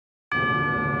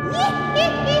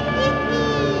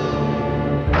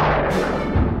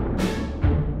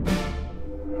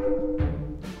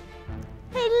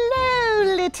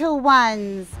little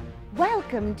ones!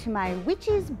 Welcome to my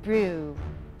witch's brew.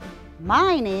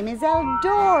 My name is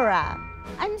Eldora.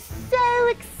 I'm so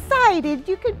excited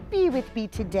you could be with me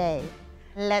today.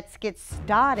 Let's get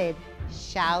started,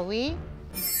 shall we?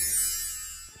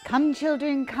 Come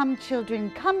children, come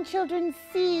children, come children,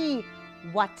 see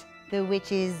what the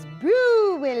witch's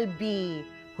brew will be.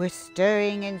 We're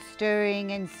stirring and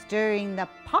stirring and stirring the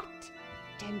pot.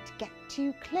 Don't get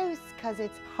too close, 'cause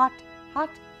it's hot,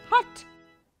 hot, hot.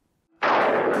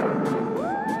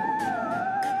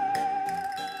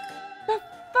 The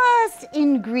first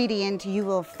ingredient you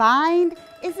will find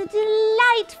is a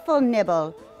delightful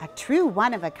nibble, a true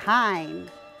one of a kind.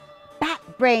 Bat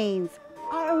brains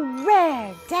are a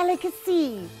rare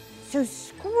delicacy, so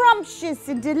scrumptious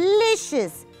and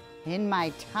delicious in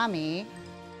my tummy.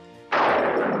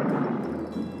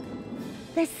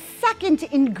 The second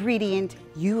ingredient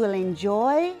you will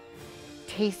enjoy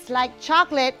tastes like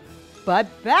chocolate, but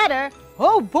better.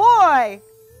 Oh boy!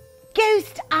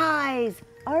 Ghost eyes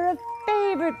are a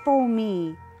favorite for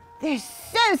me. They're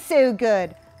so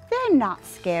good. They're not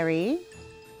scary.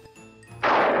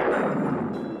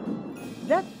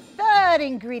 The third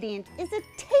ingredient is a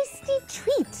tasty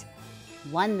treat,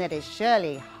 one that is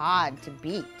surely hard to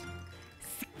beat.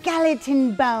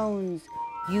 Skeleton bones.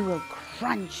 You will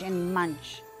crunch and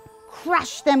munch.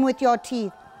 Crush them with your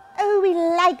teeth. Oh, we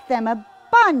like them a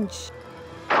bunch.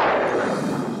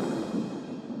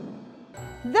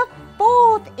 The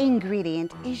fourth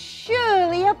ingredient is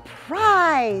surely a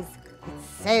prize.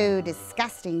 It's so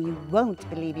disgusting you won't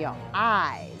believe your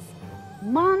eyes.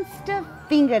 Monster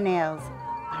fingernails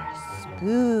are a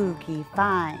spooky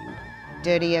find.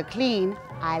 Dirty or clean,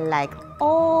 I like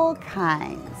all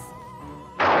kinds.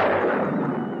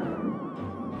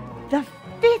 The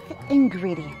fifth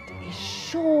ingredient is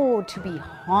sure to be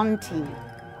haunting.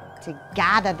 To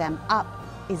gather them up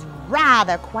is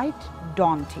rather quite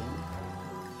daunting.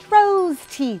 Trolls'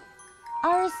 teeth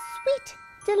are a sweet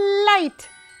delight.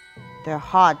 They're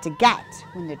hard to get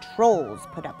when the trolls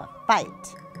put up a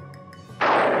fight.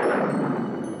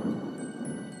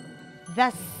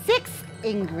 The sixth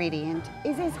ingredient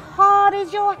is as hard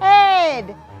as your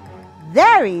head.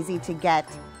 They're easy to get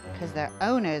because their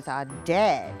owners are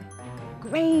dead.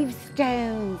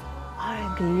 Gravestones are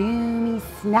a gloomy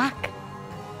snack.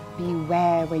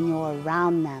 Beware when you're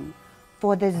around them,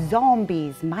 for the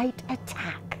zombies might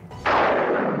attack.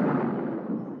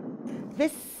 The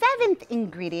seventh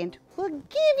ingredient will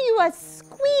give you a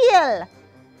squeal.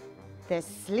 They're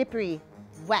slippery,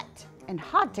 wet, and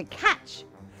hard to catch,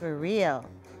 for real.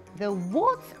 The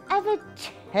warts of a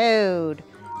toad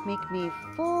make me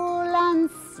full and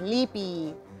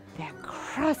sleepy. Their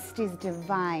crust is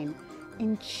divine,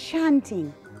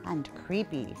 enchanting and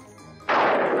creepy.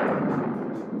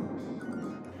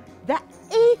 The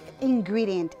eighth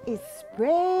ingredient is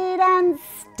sprayed and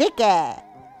sticky.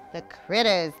 The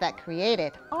critters that create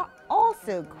it are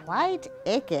also quite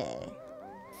icky.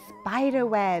 Spider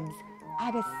webs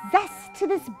add a zest to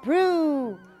this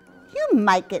brew. You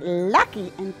might get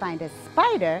lucky and find a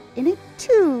spider in it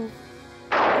too.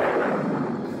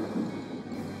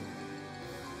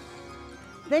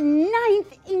 The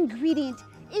ninth ingredient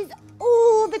is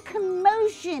all the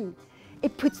commotion.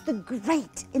 It puts the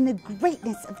great in the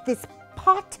greatness of this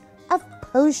pot of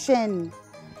potion.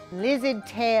 Lizard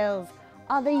tails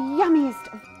are the yummiest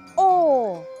of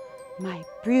all. My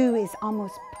brew is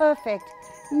almost perfect.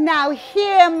 Now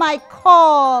hear my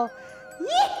call.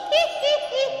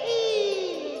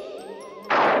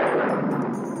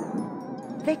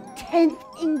 The 10th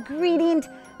ingredient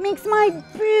makes my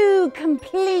brew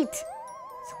complete.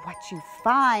 It's what you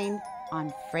find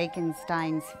on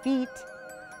Frankenstein's feet.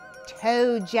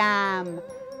 Toe jam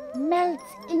melts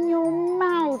in your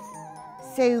mouth,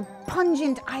 so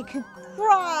pungent I could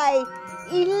cry,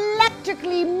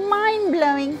 electrically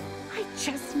mind-blowing, I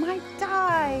just might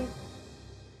die.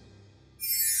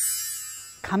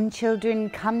 Come children,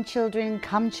 come children,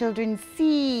 come children,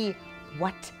 see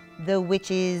what the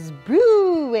witch's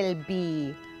brew will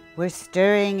be. We're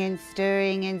stirring and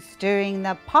stirring and stirring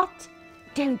the pot.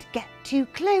 Don't get too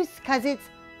close, 'cause it's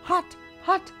hot,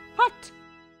 hot, hot.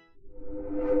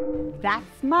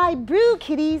 That's my brew,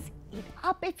 kiddies. Eat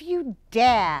up if you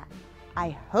dare. I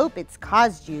hope it's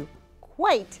caused you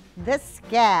quite the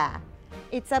scare.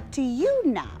 It's up to you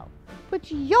now.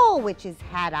 Put your witch's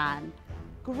hat on.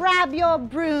 Grab your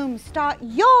broom, start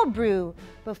your brew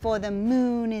before the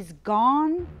moon is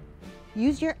gone.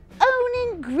 Use your own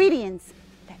ingredients,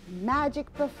 let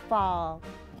magic befall.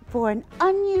 For an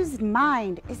unused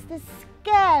mind is the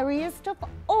scariest of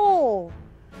all.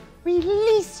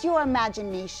 Release your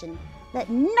imagination. Let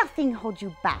nothing hold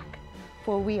you back.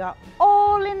 for we are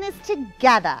all in this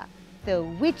together, the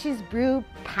Witch's Brew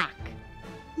Pack.